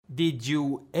Did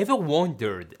you ever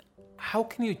wondered how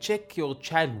can you check your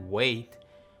child weight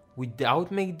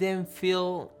without making them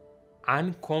feel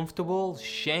uncomfortable,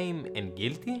 shame and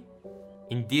guilty?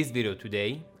 In this video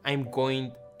today, I'm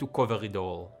going to cover it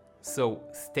all, so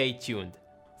stay tuned.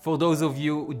 For those of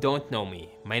you who don't know me,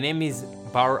 my name is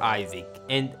Bar Isaac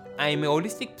and I'm a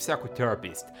holistic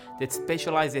psychotherapist that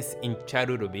specializes in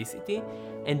childhood obesity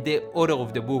and the author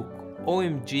of the book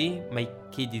OMG, My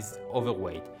Kid is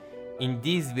Overweight. In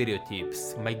these video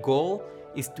tips, my goal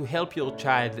is to help your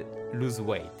child lose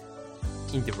weight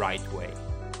in the right way.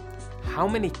 How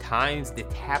many times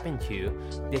that happened to you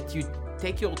that you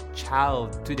take your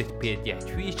child to the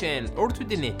pediatrician or to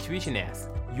the nutritionist?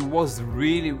 You was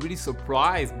really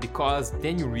surprised because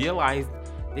then you realized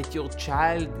that your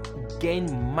child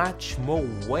gained much more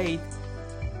weight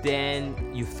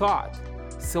than you thought.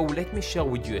 So let me share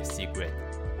with you a secret.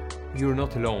 You're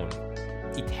not alone.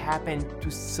 It happened to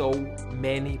so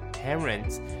many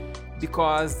parents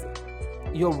because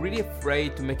you're really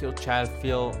afraid to make your child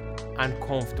feel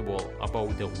uncomfortable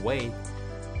about their weight,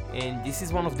 and this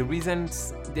is one of the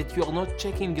reasons that you're not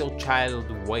checking your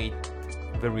child weight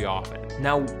very often.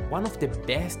 Now, one of the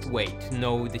best ways to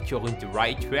know that you're in the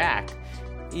right track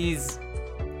is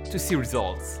to see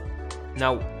results.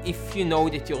 Now, if you know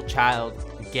that your child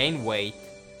gained weight,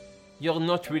 you're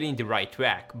not really in the right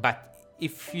track, but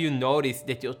if you notice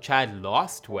that your child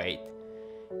lost weight,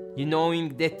 you're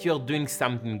knowing that you're doing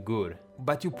something good.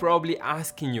 But you're probably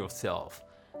asking yourself,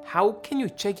 how can you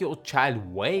check your child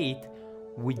weight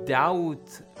without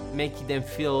making them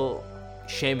feel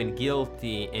shame and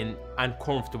guilty and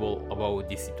uncomfortable about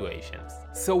these situations?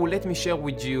 So let me share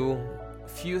with you a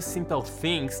few simple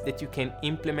things that you can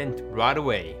implement right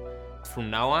away. From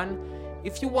now on,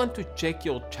 if you want to check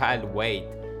your child weight,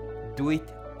 do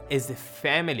it as a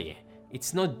family.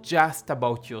 It's not just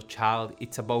about your child,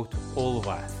 it's about all of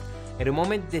us. At the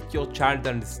moment that your child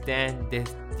understands that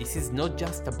this is not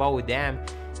just about them,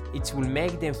 it will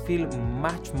make them feel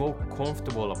much more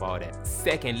comfortable about it.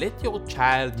 Second, let your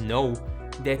child know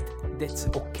that that's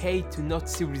okay to not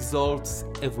see results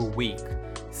every week.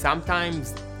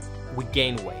 Sometimes we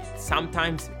gain weight,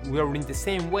 sometimes we are in the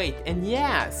same weight, and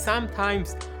yeah,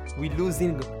 sometimes we're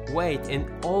losing weight, and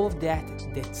all of that,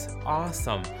 that's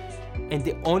awesome. And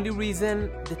the only reason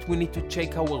that we need to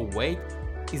check our weight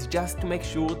is just to make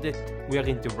sure that we are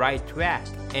in the right track,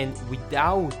 and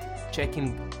without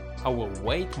checking our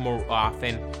weight more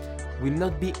often, we'll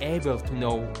not be able to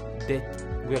know that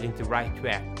we are in the right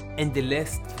track. And the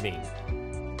last thing,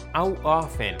 how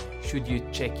often should you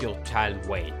check your child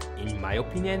weight? In my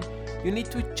opinion, you need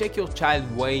to check your child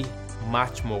weight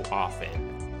much more often.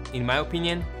 In my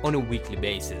opinion, on a weekly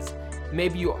basis.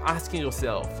 Maybe you're asking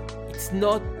yourself, it's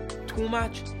not too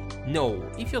much? No,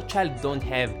 if your child don't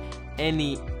have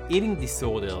any eating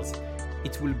disorders,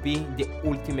 it will be the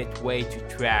ultimate way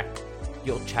to track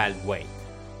your child weight.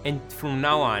 And from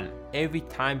now on, every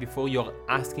time before you're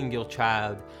asking your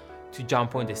child to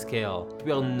jump on the scale,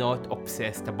 we are not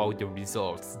obsessed about the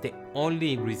results. The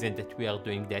only reason that we are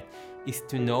doing that is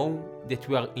to know that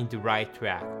we are in the right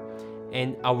track.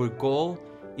 And our goal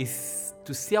is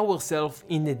to see ourselves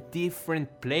in a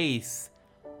different place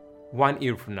 1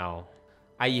 year from now.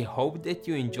 I hope that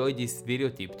you enjoyed this video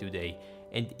tip today,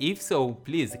 and if so,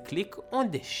 please click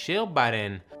on the share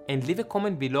button and leave a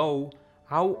comment below.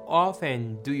 How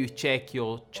often do you check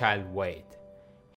your child weight?